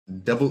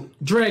Double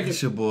Dragon.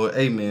 It's your boy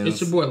AMENZ. It's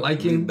your boy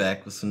Liking. We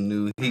back with some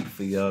new heat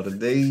for y'all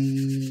today.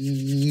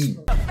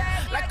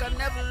 Like I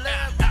never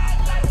left.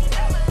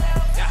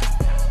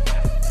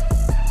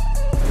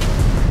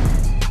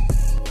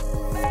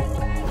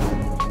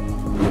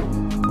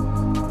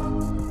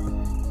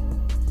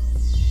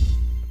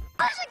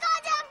 Push the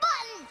goddamn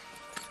button!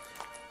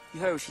 You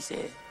heard what she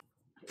said.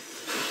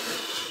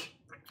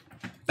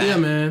 Yeah,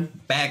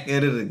 man. Back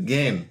at it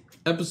again.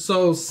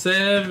 Episode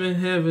 7,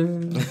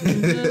 Heaven. I used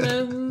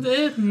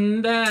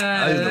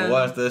to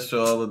watch that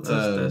show all the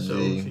time. That show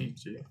G. was heat,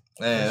 G.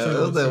 Man, it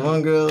was that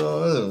one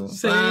girl.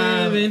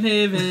 7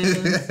 Heaven.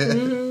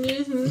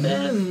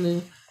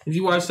 If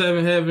you watch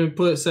 7 Heaven,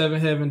 put 7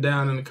 Heaven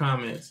down in the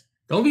comments.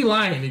 Don't be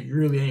lying if you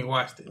really ain't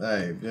watched it.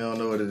 Hey, if you don't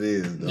know what it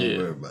is, don't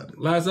worry about it.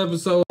 Last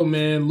episode,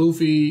 man,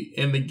 Luffy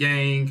and the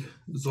gang,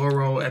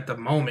 Zoro at the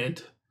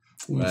moment,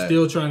 we were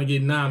still trying to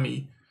get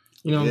Nami.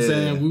 You know what I'm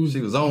saying? She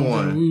was on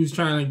one. We was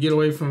trying to get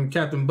away from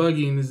Captain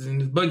Buggy and his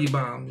buggy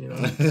bomb, you know.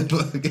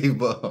 Buggy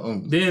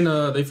bomb. Then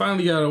they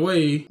finally got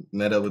away.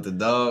 Met up with the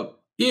dog.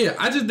 Yeah,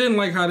 I just didn't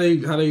like how they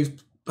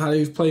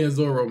was playing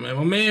Zoro, man.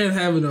 My man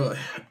having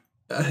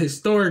a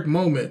historic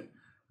moment.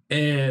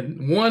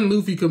 And one,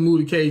 Luffy could move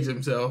the cage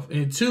himself,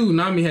 and two,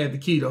 Nami had the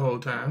key the whole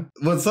time.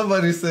 But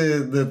somebody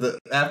said that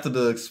after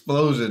the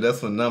explosion,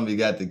 that's when Nami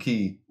got the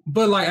key.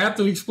 But like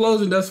after the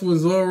explosion, that's when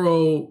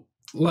Zoro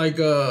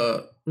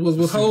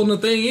was holding the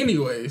thing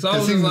anyway. So I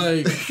was just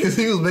like, because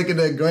he was making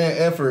that grand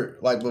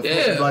effort like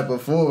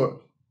before.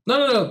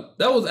 No,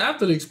 that was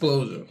after the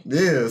explosion.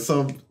 Yeah,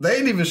 so they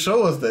didn't even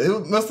show us that.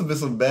 It must have been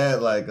some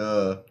bad like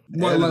bad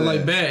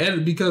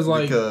edit because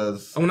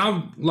when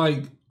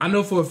I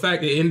know for a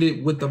fact it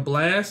ended with the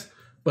blast,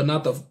 but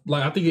not the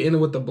I think it ended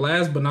with the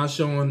blast, but not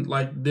showing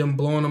like them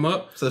blowing them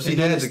up. So she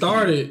had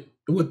started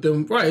with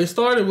them It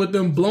started with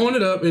them blowing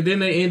it up, and then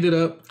they ended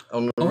up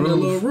on the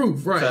little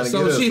roof. Right.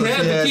 So she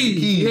had the key.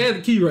 She had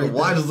the key right there.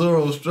 Why is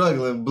Zoro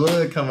struggling?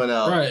 Blood coming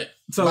out. Right.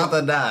 So about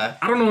to die.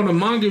 I don't know in the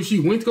manga if she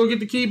went to go get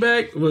the key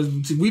back.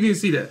 We didn't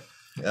see that.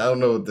 I don't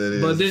know what that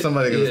is. But then,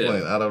 somebody can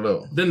explain. I don't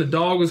know. Then the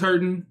dog was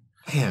hurting.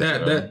 Damn,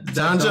 that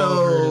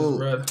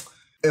Chancho.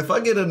 If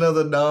I get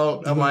another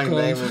dog, I might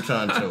name him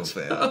Chancho,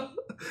 fam.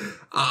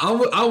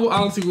 I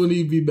honestly wouldn't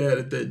even be mad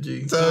at that,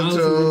 G.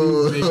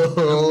 Chancho. I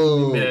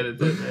wouldn't be mad at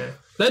that, man.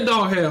 That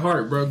dog had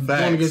heart, bro.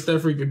 Going against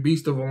that freaking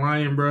beast of a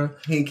lion, bro.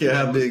 He didn't care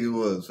how big it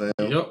was, fam.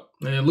 Yep.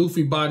 And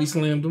Luffy body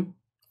slammed him.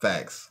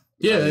 Facts.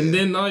 Yeah, and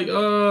then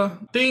I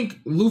think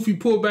Luffy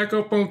pulled back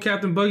up on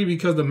Captain Buggy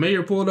because the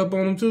mayor pulled up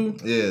on him too.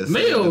 Yeah,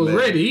 Mayor was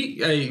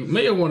ready.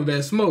 Mayor wanted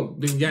that smoke.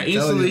 Then got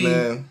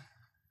instantly.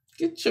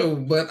 Get your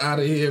butt out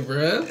of here,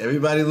 bruh.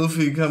 Everybody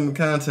Luffy come in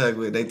contact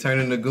with, they turn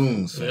into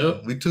goons.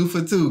 Yep. We 2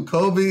 for 2.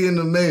 Kobe and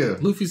the mayor.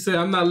 Luffy said,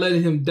 I'm not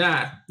letting him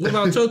die. What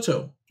about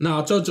Chocho?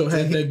 Nah, Chocho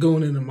had that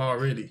goon in him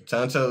already.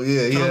 Chancho,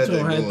 yeah, he had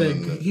that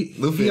goon.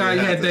 Luffy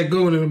already had that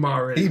goon in him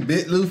already. He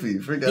bit Luffy.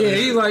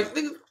 He's like,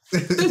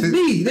 this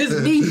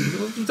me.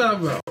 What you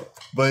talking about?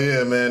 But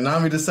yeah, man,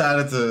 Nami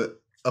decided to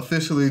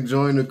officially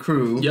join the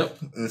crew. Yep.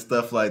 And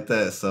stuff like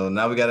that. So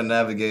now we got a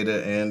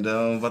navigator and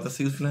about to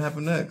see what's gonna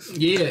happen next.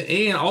 Yeah,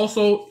 and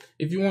also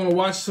if you want to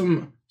watch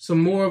some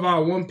more of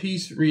our One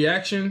Piece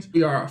reactions,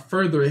 we are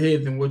further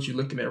ahead than what you're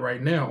looking at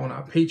right now on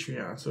our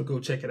Patreon. So go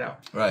check it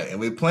out. Right, and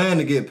we plan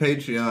to get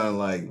Patreon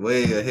like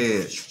way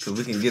ahead so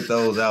we can get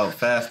those out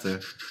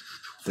faster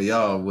for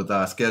y'all with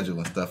our schedule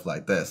and stuff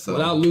like that. So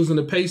without losing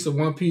the pace of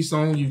One Piece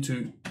on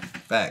YouTube.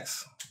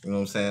 Facts. You know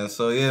what I'm saying?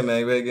 So yeah,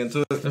 man, you ready to get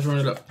into it? Let's run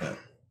it up.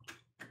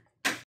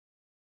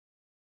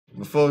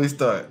 Before we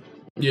start.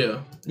 Yeah,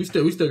 we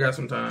still got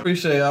some time.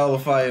 Appreciate all the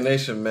Fire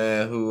Nation,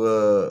 man,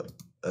 who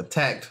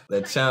attacked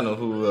that channel,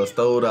 who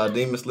stole our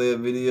Demon Slayer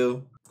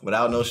video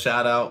without no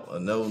shout out or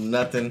no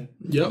nothing.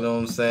 Yep. You know what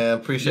I'm saying?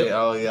 Appreciate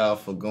all y'all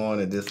for going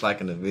and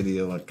disliking the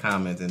video and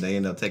commenting. They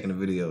end up taking the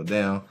video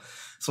down.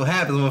 So what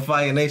happens when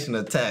Fire Nation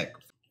attack?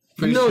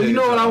 You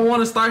know what I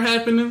want to start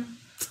happening?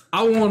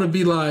 I want to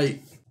be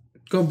like,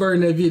 go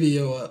burn that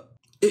video up.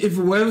 If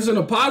it's in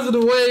a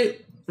positive way,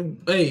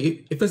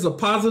 hey, if it's a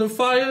positive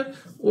fire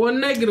or a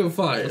negative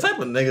fire. What type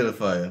of negative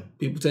fire?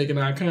 People taking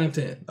our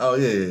content. Oh,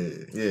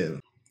 yeah.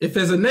 If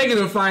it's a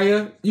negative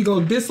fire, you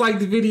gonna dislike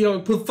the video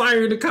and put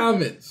fire in the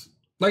comments.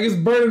 Like it's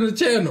burning the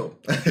channel.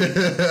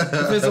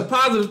 If it's a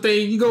positive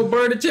thing, you go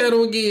burn the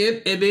channel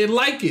again and then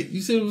like it.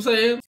 You see what I'm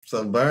saying?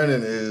 So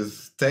burning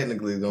is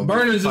technically gonna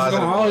burning is just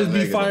gonna always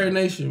be Fire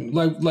Nation.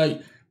 Like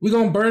we're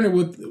gonna burn it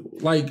with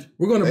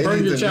we're gonna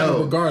burn your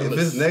channel regardless. If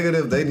it's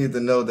negative, they need to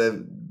know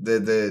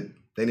that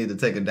they need to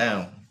take it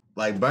down.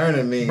 Like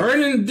burning means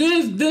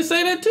did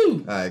say that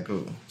too. All right,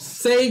 cool.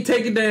 Say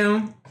take it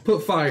down,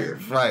 put fire.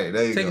 Right,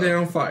 there you go. Take it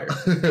down, fire.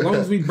 As long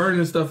as we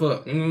burning stuff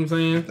up, you know what I'm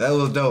saying? That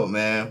was dope,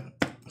 man.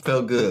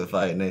 Felt good,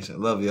 Fire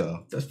Nation. Love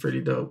y'all. That's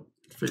pretty dope.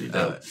 Pretty dope.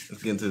 All right,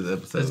 let's get into the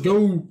episode. Let's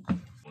go.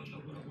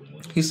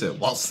 He said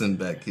Watson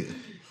back here.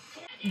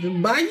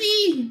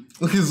 Buggy.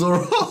 Look at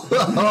Zoro.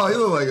 Oh, he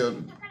look like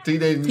a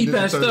teenage. He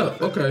patched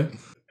up. Okay.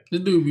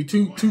 This dude be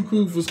too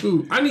cool for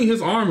school. I need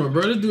his armor,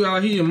 bro. This dude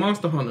out here a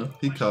Monster Hunter.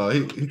 He called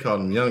him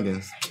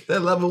youngins.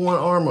 That level 1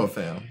 armor,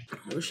 fam.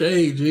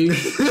 Shade, G. You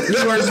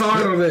worked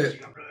hard on that.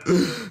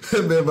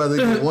 That man about to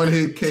get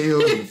 1-hit KO,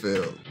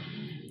 fam.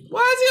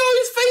 Why is he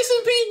always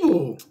facing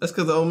people? That's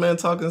because the old man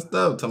talking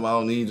stuff. Talking about I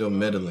don't need your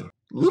meddling.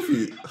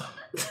 Luffy.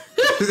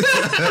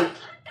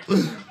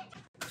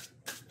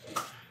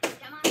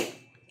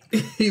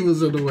 He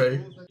was in the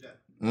way.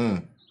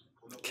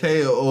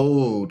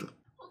 KO'd.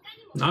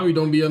 Nami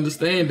don't be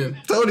understanding.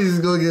 Told he's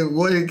gonna get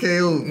 1-hit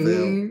KO'd,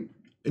 fam.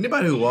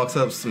 Anybody who walks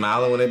up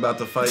smiling when they about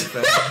to fight,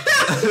 fam.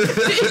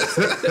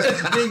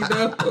 Big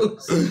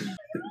nose.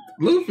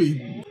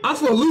 Luffy. I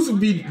swear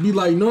Luffy be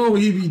like knowing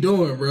what he be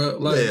doing, bro.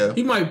 Like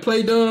he might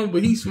play dumb,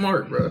 but he's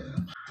smart, bro.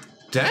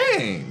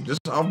 Dang,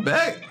 just off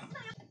back.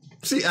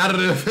 She out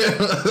of there,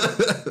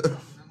 fam.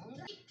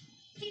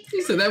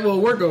 He said that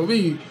won't work on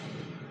me.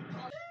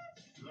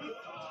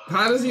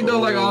 How does he know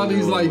like all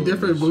these like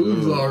different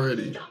moves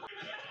already?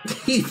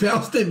 He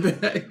bounced it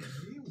back.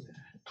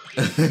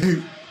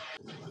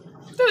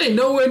 That ain't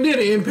nowhere near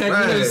the impact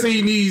we have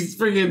seen these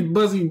freaking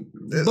buggy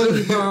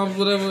bombs,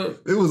 whatever.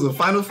 It was a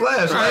final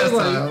flash last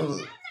time.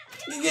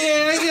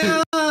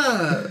 Yeah.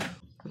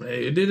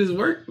 Hey, it did his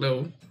work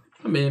though.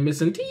 My man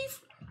missing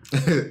teeth.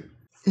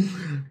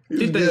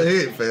 He did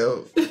hit,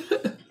 fam.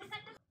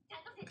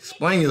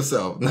 Explain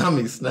yourself.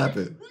 Nami, snap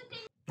it.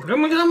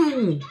 Come.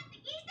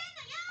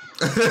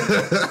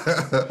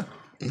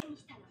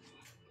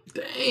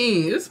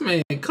 Dang, this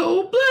man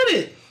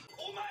cold-blooded.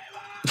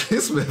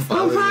 This man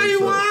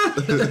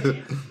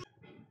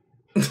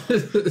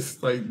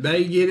It's like, now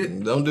you get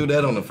it. Don't do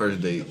that on the first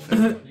date.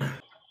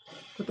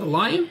 With the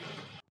lion?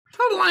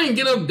 How the lion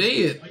get up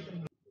dead?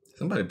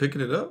 Somebody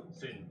picking it up?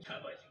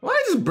 Why are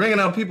you just bringing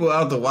out people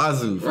out the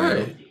wazoo, fam?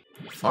 Right.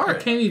 Fart. I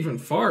can't even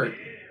fart.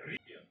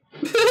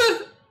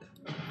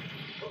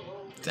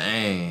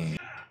 Dang.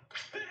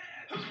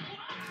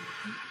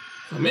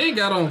 My man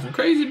got on some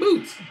crazy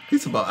boots.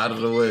 He's about out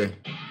of the way.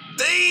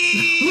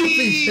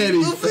 Luffy fatty.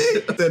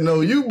 Luffy said,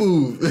 no, you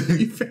move.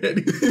 You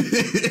fatty.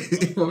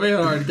 My man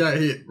already got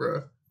hit,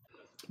 bro.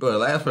 Bro, the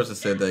last person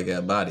said they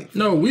got bodied.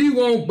 No, we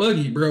want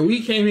Buggy, bro.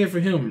 We came here for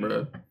him,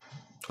 bro.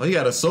 Oh, he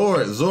got a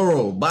sword.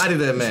 Zoro, body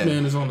that man. This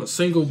man is on a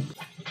single.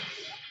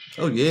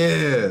 Oh,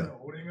 yeah.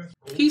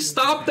 He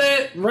stopped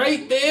that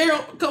right there.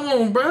 Come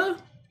on, bro.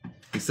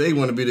 He said he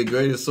want to be the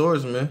greatest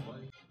swordsman.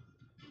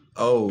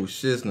 Oh,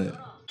 shiznit.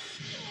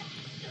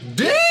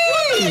 Dang!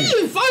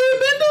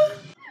 Firebender?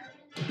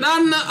 Nah.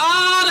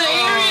 Oh, the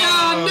area.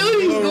 I knew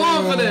he was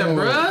going for that,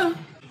 bro.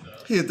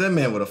 He hit that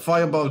man with a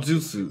fireball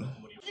jutsu.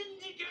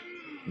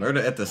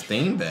 Murder at the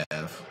steam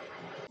bath.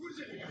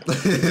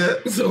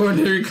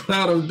 Ordinary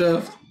cloud of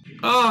death.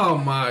 Oh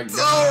my god.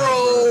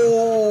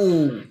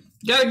 Zoro!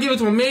 Gotta give it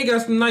to him. Man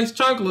got some nice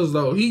chocolates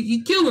though.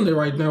 He killing it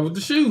right now with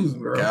the shoes,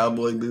 bro.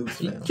 Cowboy boots.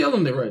 He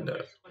killing it right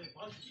now.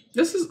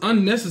 This is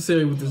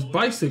unnecessary with this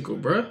bicycle,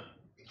 bro.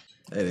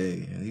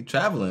 Hey, he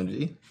traveling,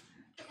 G.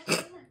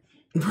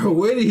 Bro,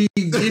 where did he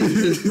get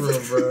this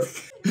from, bro?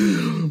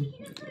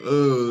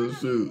 Oh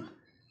shoot.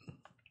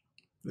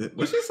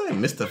 What'd she say?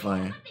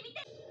 Mystifying.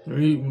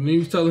 When he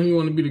was telling him he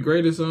wanted to be the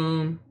greatest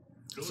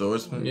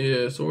Swordsman?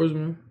 Yeah,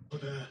 swordsman.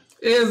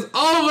 It's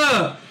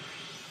over!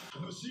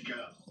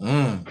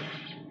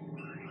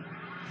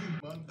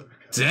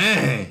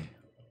 Dang.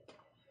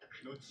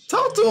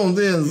 Talk to him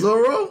then,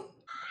 Zoro.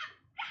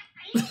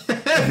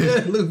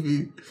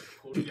 Luffy.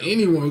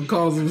 Anyone who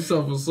calls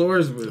himself a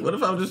swordsman. What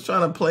if I'm just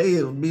trying to play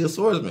it and be a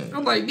swordsman?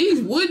 I'm like,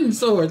 these wooden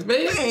swords,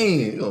 man. Dang,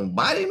 you gonna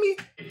body me?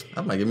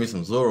 I might give me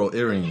some Zoro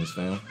earrings,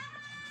 fam.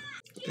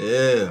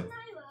 Yeah.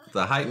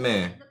 The hype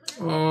man.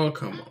 Oh,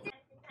 come on.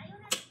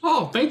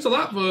 Oh, thanks a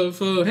lot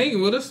for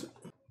hanging with us.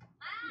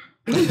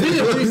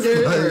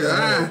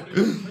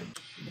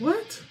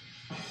 What?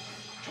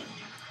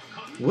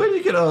 Where did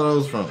you get all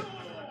those from?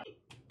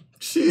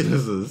 She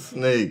is a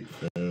snake,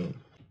 fam.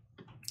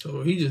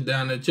 So he just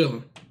down there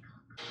chilling.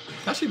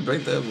 How'd she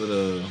break that with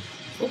a...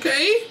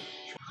 Okay.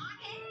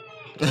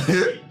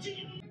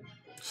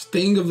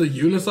 Sting of the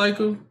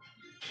unicycle?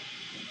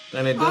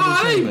 And they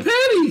Oh, hey,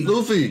 petty.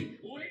 Luffy.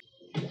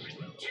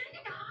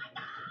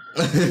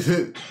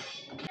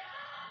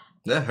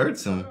 That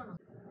hurts him.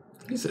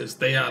 He said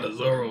stay out of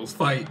Zoro's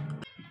fight.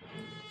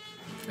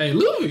 Hey,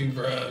 Luffy,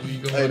 bro.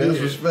 Hey, that's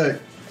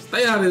respect.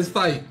 Stay out of his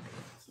fight.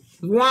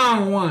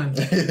 1-on-1.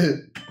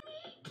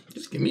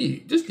 Just give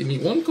me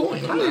one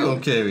coin. How you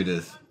gonna carry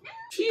this?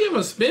 She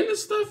ever spend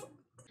this stuff?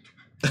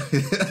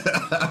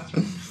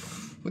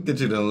 Look at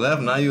you to the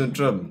left, now you in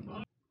trouble.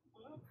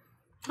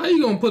 How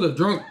you gonna put a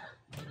drunk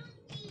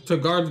to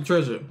guard the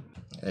treasure?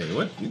 Hey,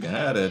 what? You can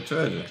have that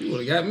treasure. You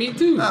would've got me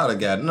too. I would've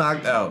got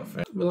knocked out,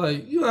 fam. Be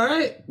like, you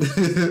alright?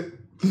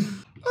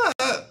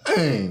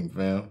 Dang,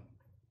 fam.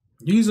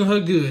 Using her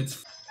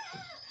goods.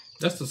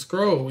 That's the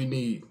scroll we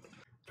need.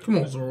 Come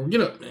on, Zoro,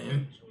 get up,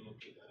 man.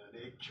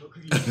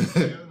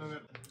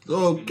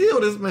 Go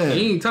kill this man.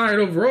 He ain't tired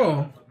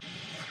overall.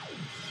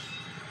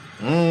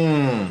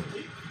 Oh.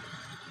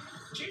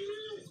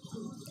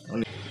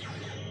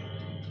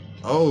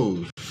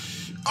 Oh!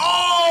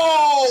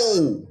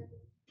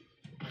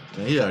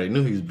 He already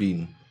knew he was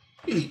beating.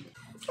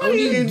 Oh,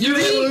 you didn't get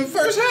it when it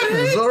first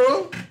happened,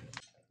 Zoro.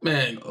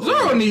 Man,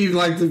 Zoro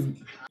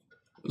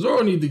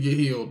need to get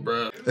healed,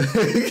 bro.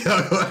 He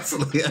gotta go to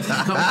sleep.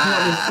 I'm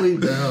going to sleep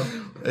now.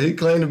 He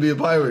claimed to be a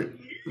pirate.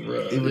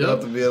 Bruh, Even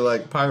after being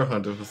like pirate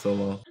hunter for so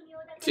long.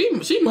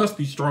 She must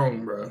be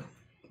strong, bro,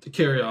 to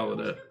carry all of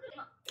that.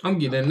 I'm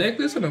getting that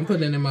necklace and I'm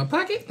putting it in my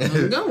pocket.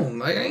 I'm gone.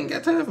 Like, I ain't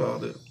got time for all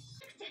this.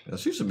 Yeah,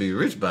 she should be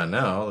rich by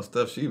now. All the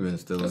stuff she been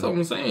stealing. That's what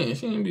I'm saying.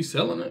 She ain't be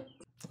selling it.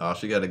 Oh,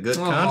 she got a good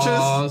conscience.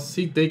 Oh,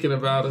 she thinking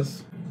about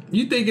us.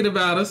 You thinking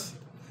about us?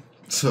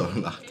 So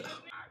knocked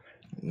out.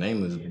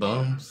 Nameless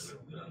bums.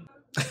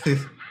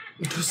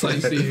 Just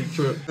like seeing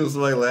Trip. It's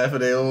like laughing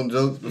at their own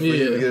jokes before you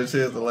even get a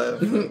chance to laugh.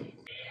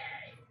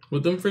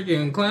 With them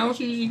freaking clown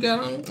shoes you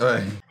got on?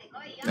 Right.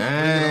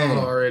 Dang.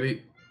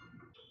 Already.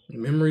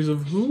 Memories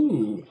of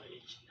who?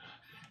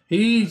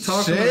 He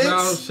talking Shanks?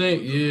 about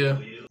Shanks. Yeah.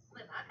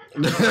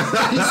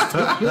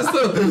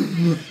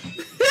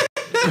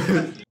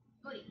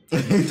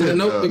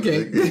 Nope,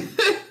 okay.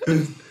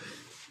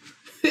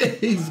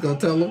 He's gonna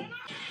tell him.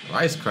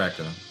 Rice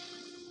cracker.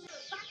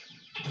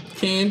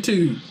 Can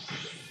too.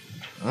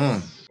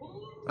 I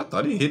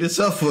thought he hit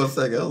himself for a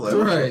second. I was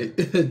like,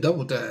 Right.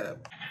 Double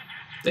tap.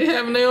 They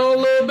having their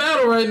own little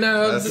battle right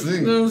now. I see.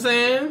 You know what I'm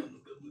saying?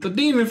 The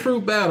demon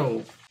fruit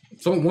battle.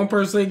 So one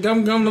person say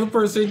gum gum, another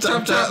person say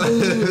chop chop.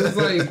 It's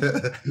like,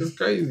 it's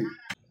crazy.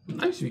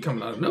 I used to be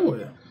coming out of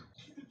nowhere.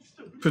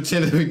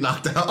 Pretending to be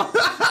knocked out.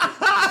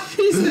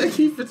 He said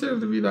he pretended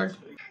to be knocked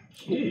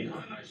out. Ooh.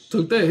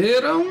 Took that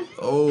head on?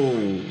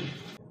 Oh.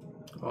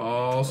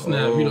 Oh,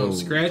 snap. You don't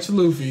scratch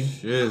Luffy.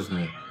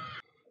 Shiznit.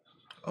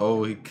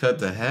 Oh, he cut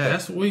the hat.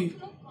 That's weak.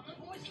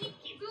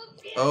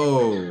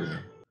 Oh.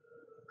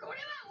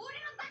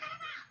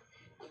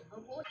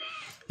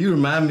 He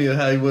remind me of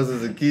how he was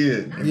as a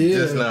kid. Yeah.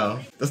 Just now.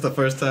 That's the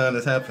first time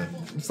this happened.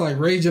 It's like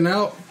raging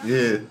out.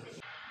 Yeah.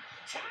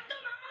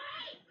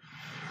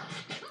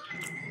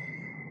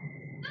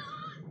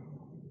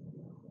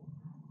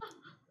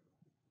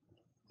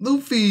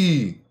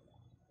 Luffy.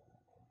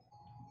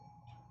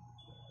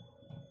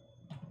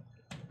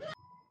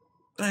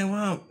 Dang,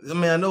 wow. I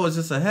mean, I know it's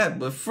just a hat,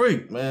 but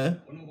freak,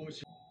 man.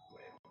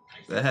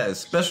 That hat is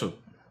special.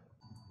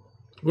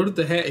 What if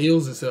the hat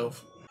heals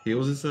itself?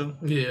 Heals itself?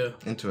 Yeah.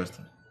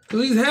 Interesting.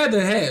 Because he's had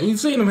the hat. We've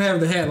seen him have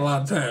the hat a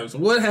lot of times.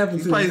 What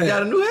happens to Probably the hat?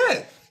 got a new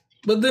hat.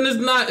 But then it's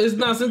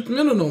not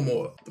sentimental no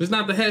more. It's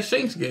not the hat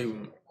Shanks gave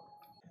him.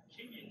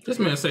 This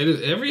man say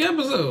this every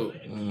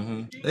episode.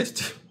 Mm-hmm.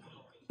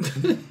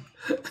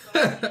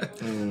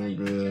 Oh,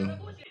 God.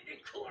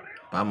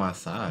 By my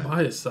side.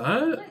 By his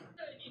side?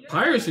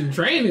 Pirates in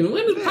training.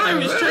 When did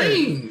pirates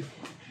train?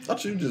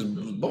 Thought you just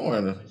was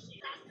born.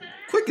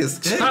 Quick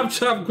escape. Chop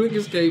chop, quick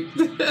escape.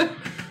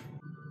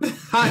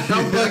 Hi,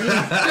 I'm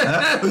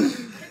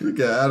Buggy. You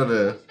got out of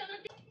there.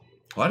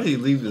 Why did he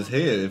leave his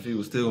head if he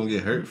was still gonna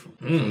get hurt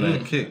from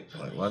that kick?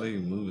 Like, why did he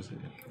move his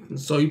head?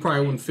 So you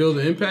probably wouldn't feel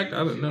the impact?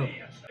 I don't know.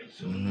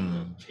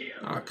 Mm-hmm.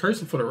 I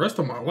curse him for the rest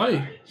of my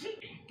life.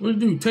 What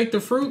did you do? Take the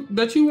fruit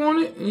that you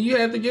wanted and you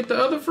had to get the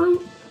other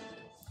fruit?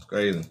 It's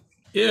crazy.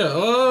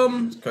 Yeah,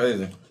 It's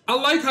crazy. I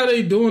like how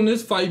they doing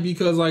this fight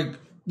because, like,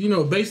 you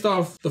know, based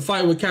off the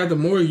fight with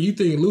Captain Buggy, you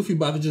think Luffy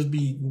about to just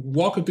be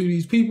walking through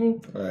these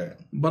people. Right.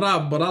 But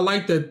I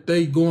like that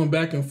they going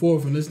back and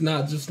forth and it's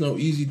not just no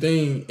easy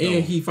thing. No.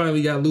 And he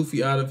finally got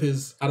Luffy out of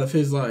his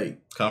like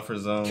comfort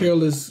zone.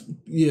 Careless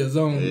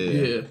zone.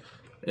 Yeah.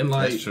 And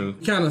like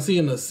kind of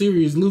seeing a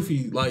serious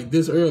Luffy like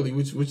this early,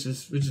 which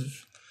is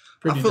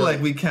pretty I feel dope.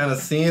 like we kind of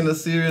seeing a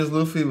serious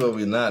Luffy, but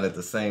we're not at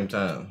the same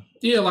time.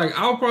 Yeah, like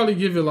I'll probably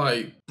give it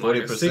like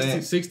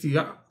 40%? 60.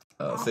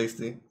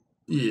 60?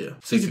 Yeah,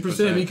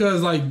 60%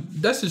 because like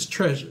that's his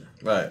treasure.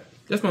 Right.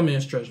 That's my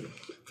man's treasure.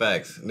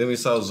 Facts. Then we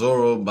saw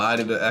Zoro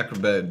body the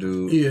acrobat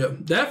dude. Yeah,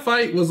 that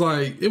fight was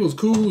like, it was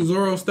cool,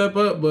 Zoro step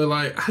up, but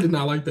like I did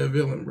not like that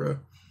villain, bro.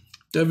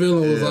 That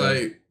villain was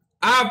like,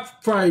 I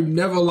probably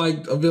never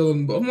liked a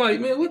villain, but I'm like,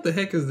 man, what the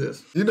heck is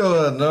this? You know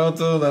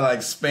Naruto that like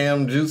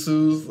spam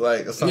jutsus,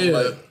 like or something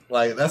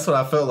like that's what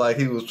I felt like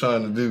he was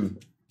trying to do.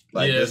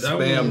 Like just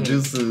spam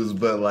jutsus,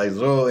 but like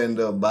Zoro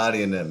ended up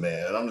bodying that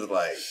man. And I'm just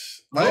like,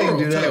 why didn't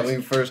you do that when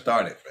you first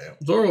started, fam?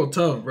 Zoro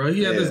tough, bro.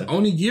 He had this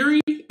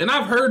onigiri, and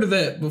I've heard of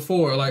that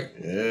before. Like,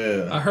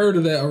 I heard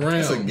of that around.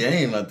 It's a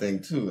game, I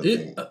think, too.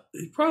 It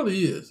probably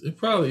is. It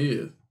probly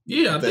is.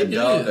 Yeah, I think it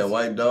is. That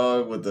white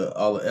dog with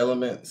all the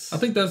elements. I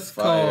think that's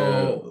fire,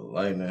 called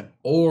lightning,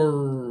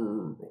 origami,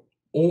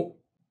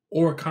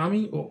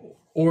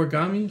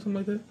 something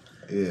like that.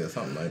 Yeah,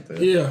 something like that.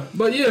 Yeah,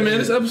 but yeah, man,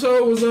 this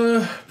episode was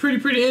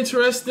pretty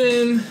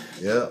interesting.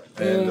 Yep,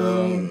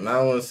 and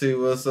now I want to see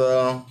what's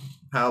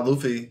how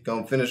Luffy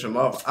gonna finish him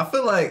off. I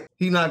feel like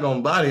he not gonna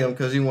body him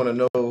because he want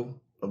to know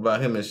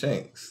about him and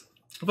Shanks.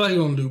 I feel like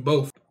he's gonna do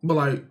both. But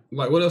like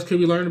what else could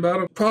we learn about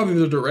him? Probably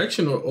the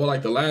direction or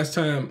like the last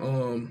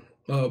time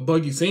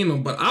Buggy seen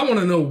him. But I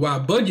want to know why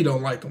Buggy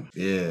don't like him.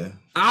 Yeah,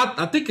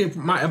 I think it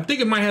might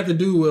have to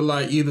do with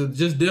like either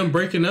just them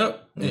breaking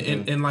up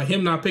and like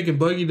him not picking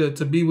Buggy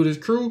to be with his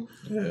crew,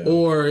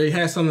 or it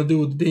has something to do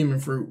with the demon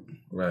fruit.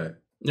 Right.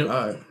 Yep.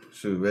 All right.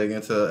 Shoot, ready to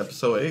get into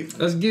episode 8?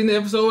 Let's get into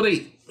episode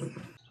 8.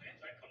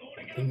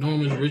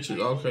 Enormous riches.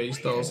 Okay, he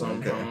stole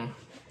something from him.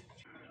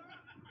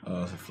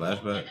 Oh, it's a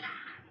flashback.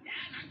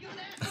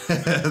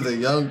 The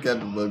young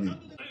Captain Buggy.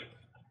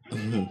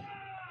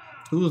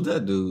 Who was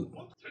that dude?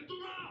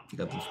 He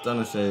got the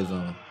stunner shades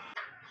on.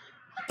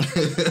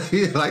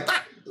 He's like,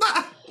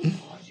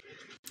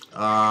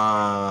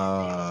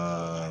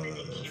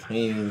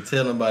 he didn't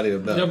tell nobody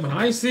about it. Yeah, but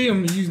I ain't see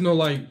him use no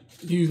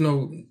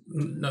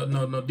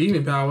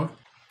demon power.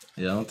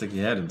 Yeah, I don't think he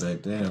had it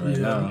back then. Right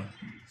now,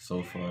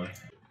 so far,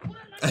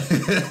 I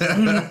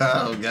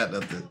don't got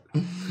nothing.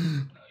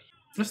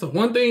 That's the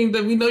one thing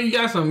that we know you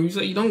got something. You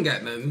say you don't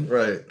got nothing.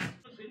 Right.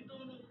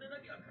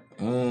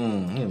 He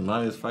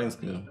admires his fighting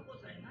skill.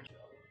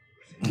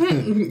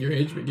 Your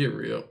henchman get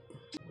real.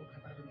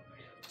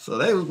 So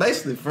they was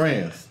basically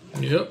friends.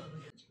 Yep.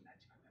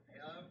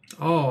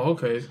 Oh,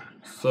 okay.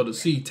 So the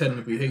sea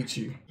technically hates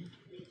you.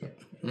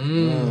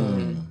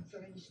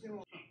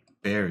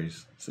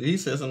 Berries. So he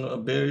said something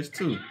about berries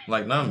too,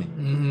 like Nami.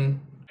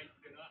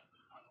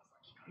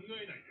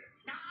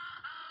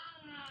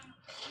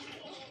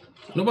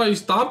 Nobody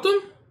stopped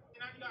him?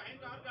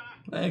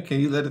 Man, can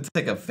you let it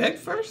take effect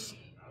first?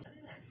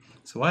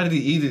 So why did he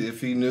eat it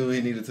if he knew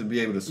he needed to be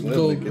able to swim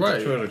to get the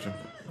treasure?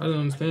 I don't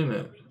understand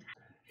that.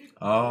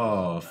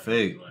 Oh,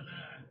 fake.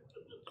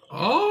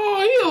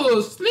 Oh, he a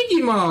little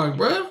sneaky mog,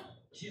 bruh.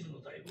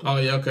 Oh,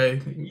 yeah,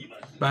 okay.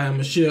 Buy him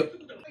a ship.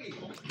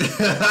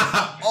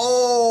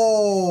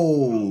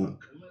 Oh!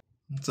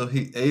 So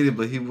he ate it,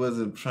 but he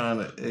wasn't trying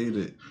to eat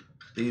it.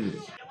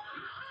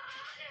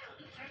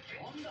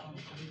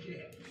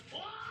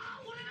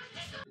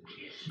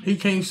 He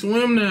can't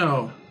swim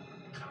now.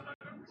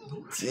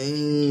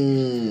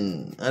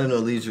 Dang. I didn't know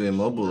it leaves you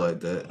immobile like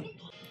that.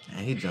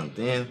 And he jumped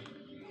in.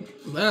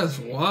 That's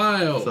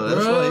wild, so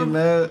that's why he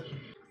mad?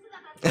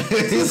 That's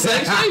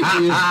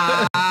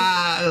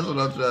what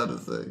I'm trying to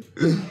say.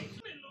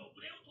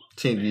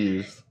 10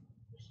 years.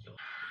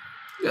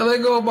 Yeah,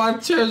 let go of my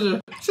treasure.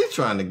 She's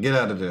trying to get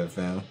out of there,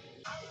 fam.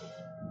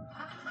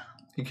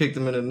 He kicked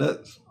him in the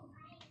nuts.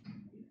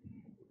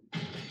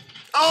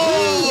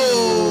 Oh!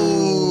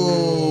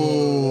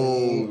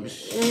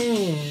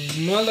 Shoot!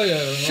 My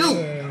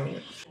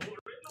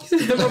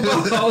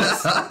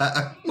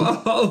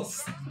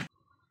balls.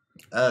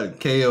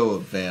 KO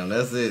it, fam.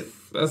 That's it.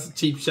 That's a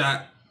cheap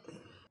shot.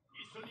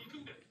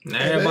 Now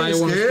everybody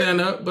want to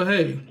stand up, but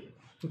hey,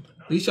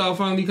 at least y'all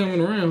finally coming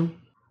around.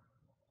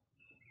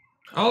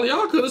 All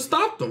y'all could have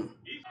stopped them.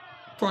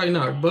 Probably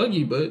not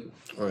Buggy, but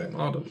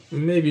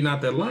maybe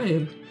not that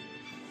lion.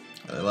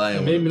 That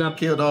lion maybe not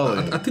killed all of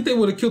them. I think they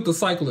would have killed the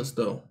cyclist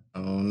though. I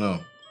don't know.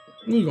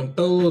 We gonna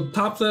throw little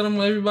tops at them,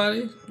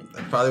 everybody.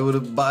 They probably would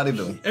have bodied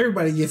them.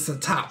 Everybody gets a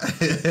top. She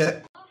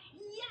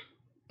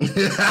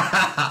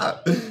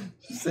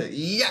said,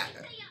 yeah.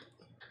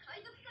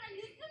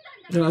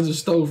 And I just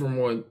stole from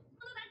one.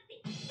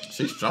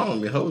 She's strong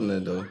to be holding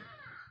that though.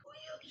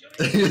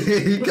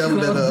 He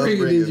coming at her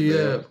upbringing. Did you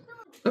have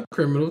a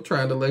criminal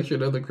trying to lecture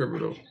another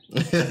criminal?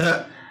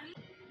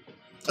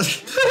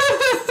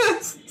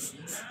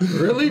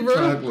 Really, bro?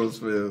 Chocolate's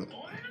filled.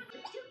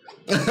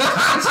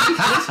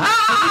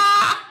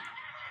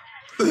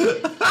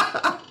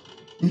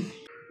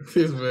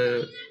 This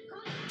man.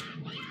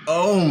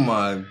 Oh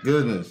my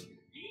goodness.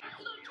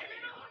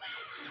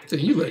 So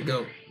you let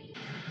go.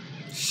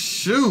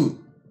 Shoot.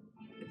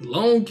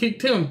 Long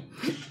kicked him.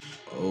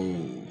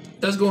 Oh.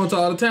 That's going to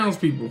all the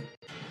townspeople.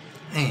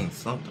 Dang,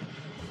 something.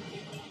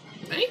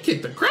 They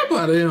kicked the crap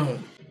out of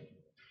him.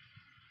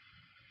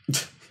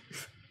 Is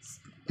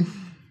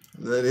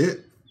that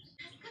it?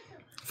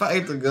 If I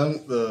ate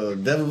the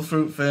devil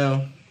fruit,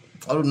 fam,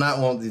 I do not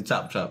want the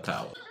chop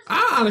power.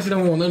 I honestly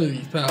don't want none of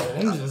these powers.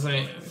 I'm just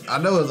saying. I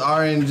know it's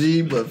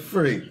RNG, but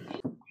free.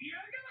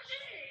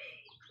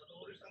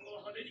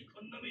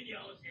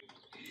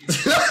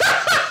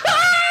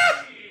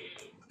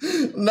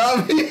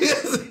 Nami,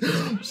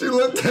 she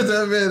looked at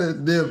that man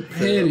and dipped.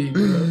 Petty,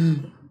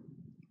 bro.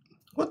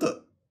 What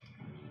the?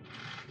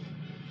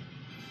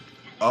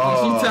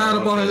 Oh, she tied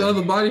up on his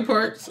other body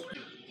parts.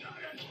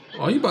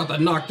 Oh, you about to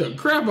knock the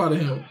crap out of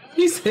him.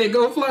 He said,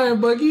 go flying,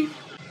 Buggy.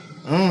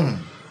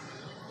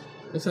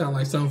 It sounds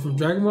like something from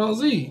Dragon Ball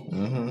Z.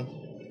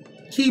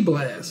 Key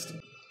blast.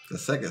 The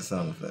second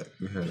sound effect.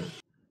 You heard it.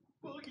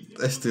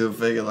 They still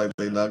faking like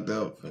they knocked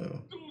out.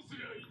 Fam.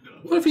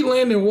 What if he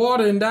landed in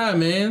water and died,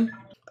 man?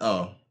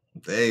 Oh,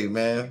 hey,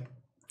 man.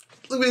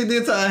 Look what he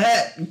did to a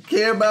hat. You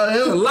care about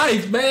him? It's a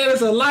life, man.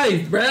 It's a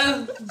life,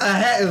 bruh. A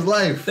hat is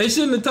life. They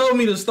shouldn't have told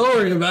me the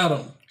story about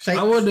him.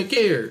 I wouldn't have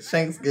cared.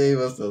 Shanks gave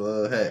us the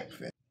little hat,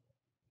 fam.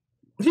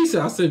 He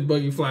said, I said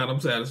Buggy flying,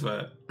 I'm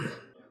satisfied.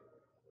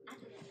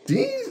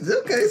 Jeez,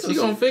 okay. So she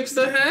gonna fix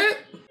the hat?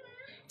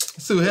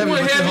 It's too heavy,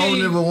 but you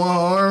holding it with one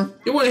arm.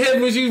 It wasn't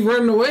heavy when she was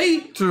running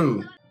away.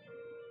 True.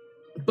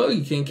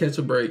 Buggy can't catch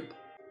a break.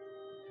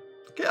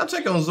 Okay, I'll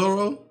check on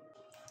Zoro.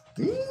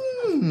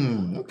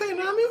 Okay,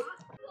 Nami.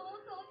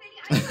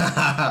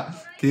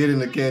 Kid in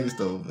the candy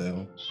store,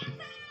 fam.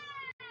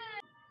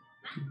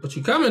 But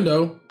you coming,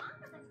 though.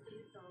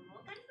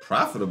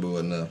 profitable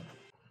enough.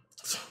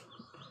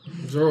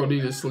 Zoro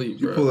need to sleep,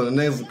 bro. You pulling a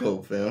nasal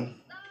coat, fam.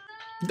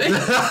 They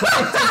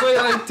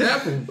like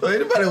tap him. Well,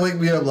 anybody wake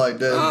me up like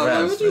that? Oh,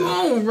 man, what you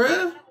on,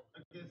 bro?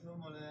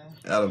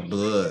 Out of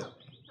blood.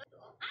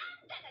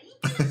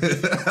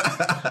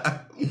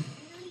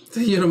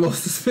 You're the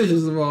most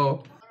suspicious of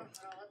all.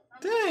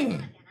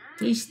 Dang.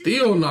 He's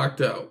still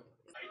knocked out.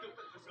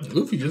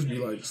 Luffy just be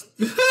like...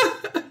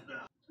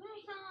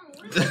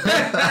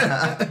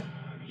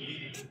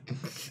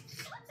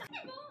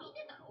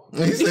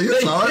 He said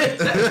you saw it.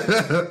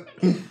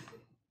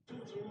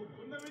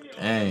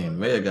 Dang,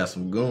 Maya got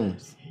some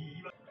goons.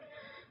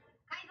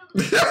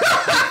 We're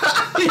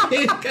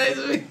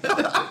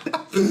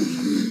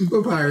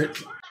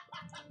pirates.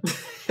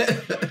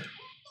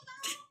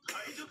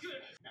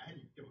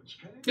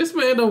 This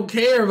man don't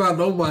care about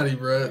nobody,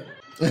 bro.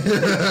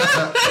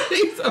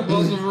 He's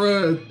supposed to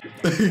run.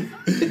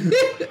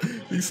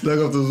 He snuck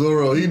up to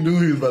Zoro. He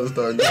knew he was about to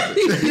start going.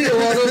 He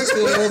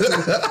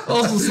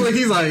also slick.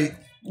 He's like,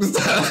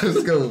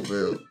 let's go,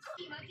 Phil.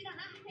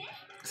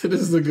 So this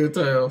is a good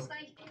time.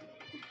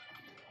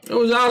 It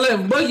was y'all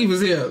letting Buggy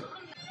was here.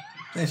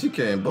 Man, she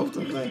carrying both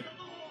of them.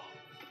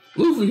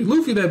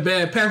 Luffy, that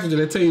bad passenger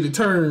that tell you to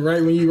turn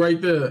right when you right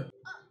there.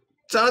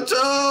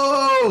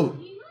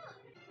 Chancho!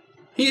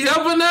 He's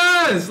helping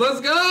us.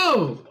 Let's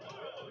go.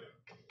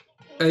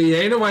 Hey, yeah,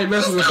 ain't nobody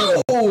messing with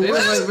him. Ain't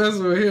nobody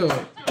messing with him.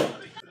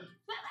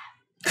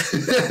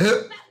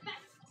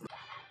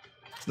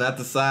 It's not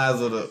the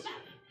size of the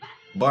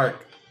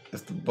bark.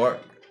 It's the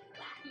bark.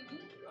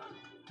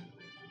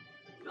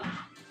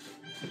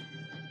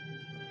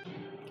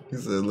 He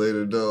said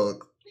later,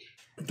 dog.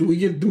 Do we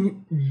get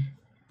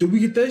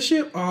that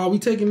ship? Oh, we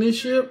taking this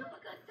ship?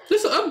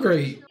 This is an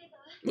upgrade.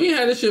 We ain't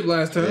had this ship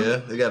last time. Yeah,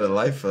 they got a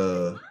life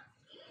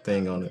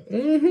thing on it.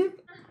 Mm-hmm.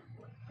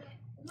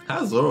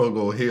 How's Zoro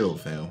go heal,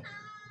 fam?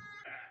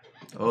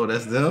 Oh,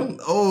 that's them?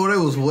 Oh, that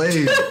was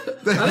Wade.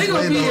 Are they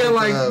gonna be here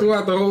like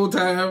throughout the whole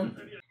time?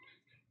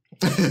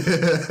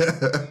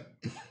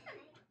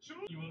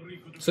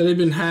 So they've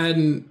been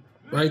hiding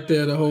right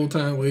there the whole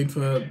time waiting for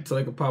her so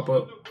they can pop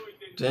up.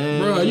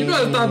 Damn. Bro, you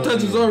gotta stop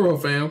touching Zoro,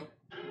 fam.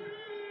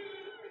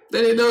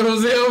 They didn't know it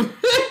was him.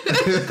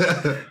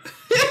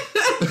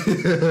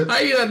 How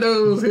you not know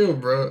it was him,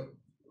 bro?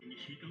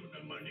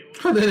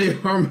 How did they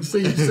harm a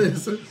senior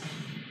citizen?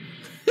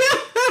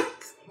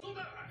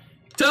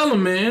 Tell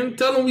him, man.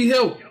 Tell him we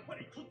help.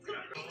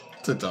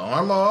 Took the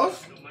arm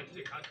off?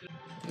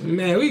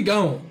 Man, we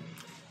gone.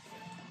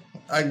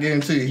 I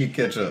guarantee you he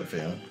catch up,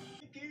 fam.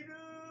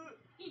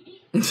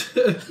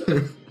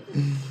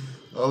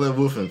 All that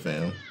woofing,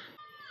 fam.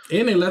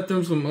 And they left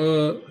them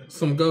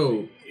some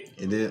gold.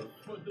 He did?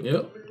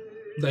 Yep.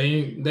 They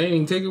ain't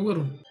even take it with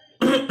them.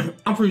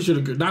 I'm pretty sure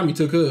the Nami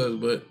took hers,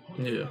 but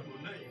yeah.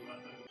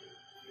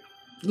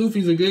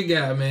 Luffy's a good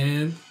guy,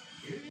 man.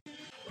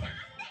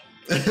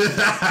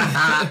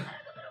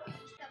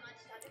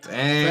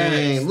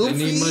 Dang, Luffy.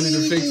 They need money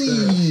to fix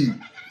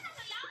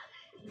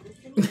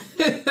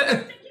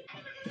that.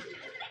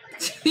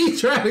 He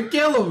tried to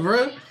kill him,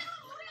 bro.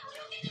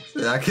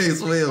 I can't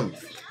swim.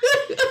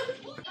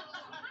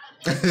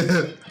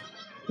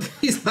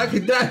 He's like a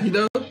duck, you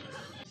know.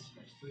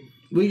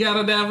 We got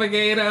a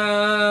navigator.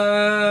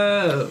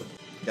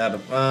 Gotta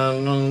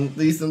find a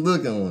decent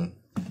looking one.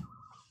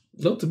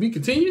 Nope, to be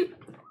continued.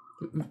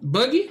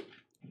 Buggy.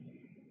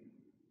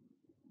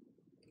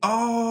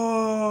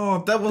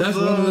 Oh, that's one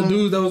of the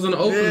dudes that was in the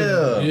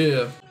opening.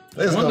 Yeah.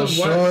 Let's go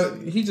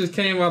short. He just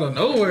came out of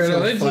nowhere.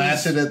 So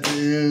flashing at the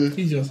end.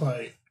 He's just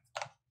like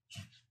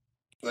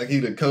he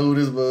the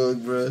coldest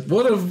bug, bro.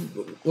 What if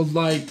was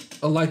like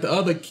the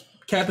other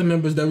captain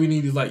members that we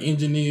need is like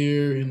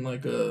engineer and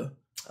like a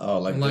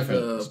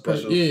special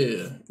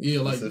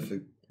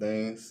specific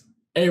things.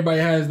 Everybody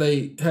has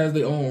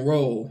their own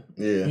role.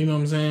 Yeah, you know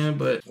what I'm saying.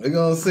 But we're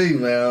gonna see,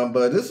 man.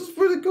 But this was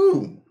pretty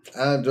cool.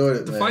 I enjoyed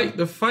it.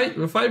 The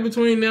fight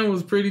between them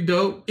was pretty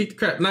dope. But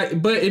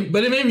it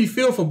made me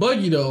feel for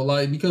Buggy though,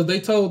 like because they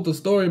told the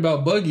story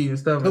about Buggy and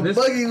stuff. But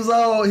Buggy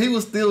he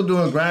was still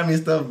doing grimy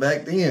stuff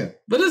back then.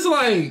 But it's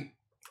like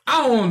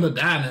I don't want him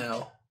to die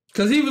now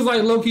because he was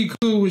like low key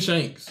cool with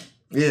Shanks.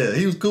 Yeah,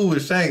 he was cool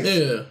with Shanks.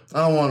 Yeah,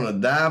 I don't want him to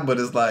die, but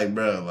it's like,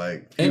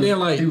 bro,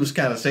 he was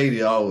kind of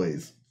shady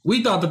always.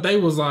 We thought that they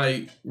was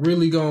like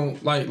really going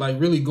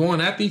really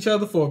going after each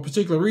other for a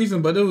particular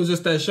reason, but it was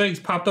just that Shanks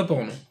popped up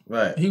on him.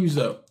 Right. He was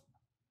up.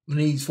 And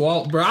he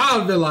swallowed. Bro, I would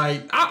have been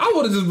like, I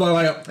would have just been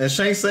like. And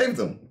Shanks saved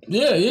him.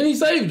 Yeah, and he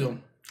saved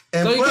him.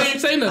 And so plus, he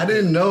can't say nothing. I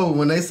didn't know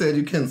when they said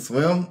you couldn't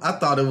swim. I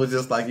thought it was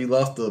just like you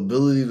lost the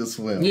ability to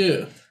swim.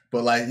 Yeah.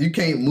 But like you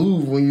can't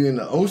move when you're in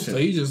the ocean. So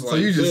you just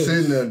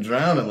sitting there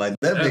drowning. Like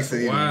that makes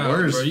it even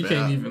worse. Bro, you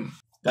can't even.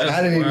 Like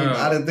I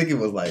didn't think it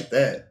was like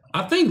that.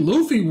 I think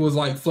Luffy was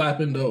like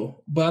flapping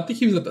though, but I think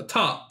he was at the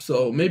top,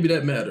 so maybe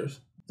that matters.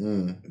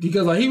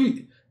 Because like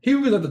he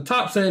was at the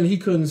top saying he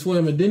couldn't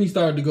swim, and then he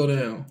started to go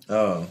down.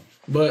 Oh,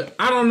 but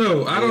I don't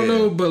know. I don't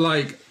know, but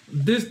like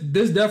this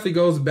definitely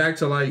goes back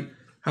to like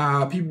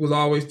how people was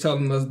always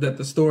telling us that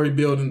the story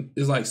building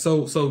is like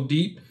so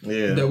deep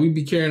that we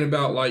be caring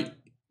about like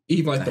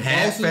even like the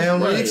Hat bosses.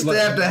 family. Right, He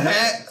stabbed the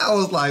hat. I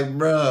was like,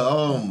 bro,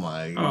 oh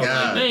my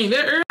god. Like, dang,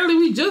 that early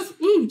we just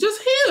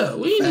here.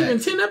 We ain't even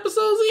 10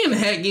 episodes in. The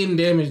hat getting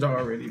damaged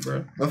already,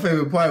 bro. My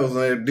favorite part was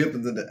when they dipped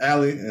into the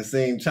alley and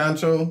seen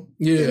Chancho.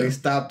 Yeah. And he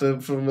stopped him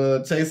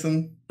from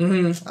chasing.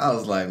 Mm-hmm. I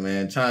was like,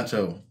 man,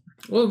 Chancho.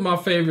 What was my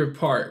favorite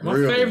part? My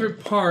favorite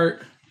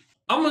part,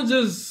 I'm gonna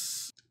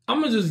just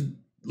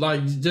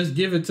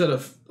give it to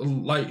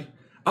the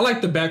I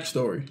like the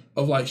backstory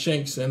of like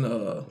Shanks and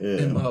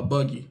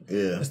Buggy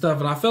and stuff,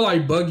 and I feel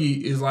like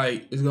Buggy is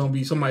gonna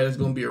be somebody that's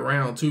gonna be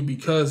around too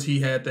because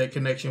he had that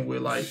connection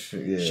with like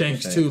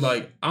Shanks too.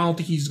 Like I don't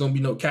think he's gonna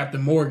be no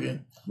Captain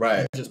Morgan.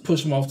 Right. Just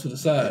push him off to the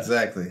side.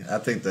 Exactly. I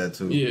think that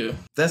too. Yeah.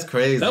 That's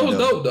crazy. That was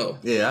dope though.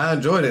 Yeah, I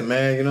enjoyed it,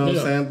 man. You know what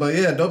I'm saying? But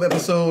yeah, dope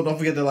episode. Don't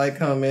forget to like,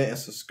 comment, and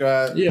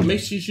subscribe. Yeah, make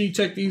sure you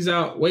check these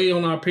out way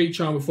on our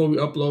Patreon before we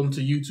upload them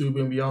to YouTube,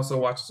 and we also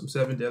watch some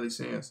 7 Deadly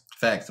Sins.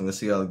 Facts. And we'll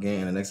see y'all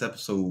again in the next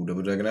episode.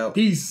 Double Dragon out.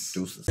 Peace.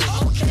 Deuces.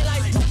 Okay,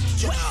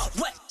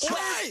 like,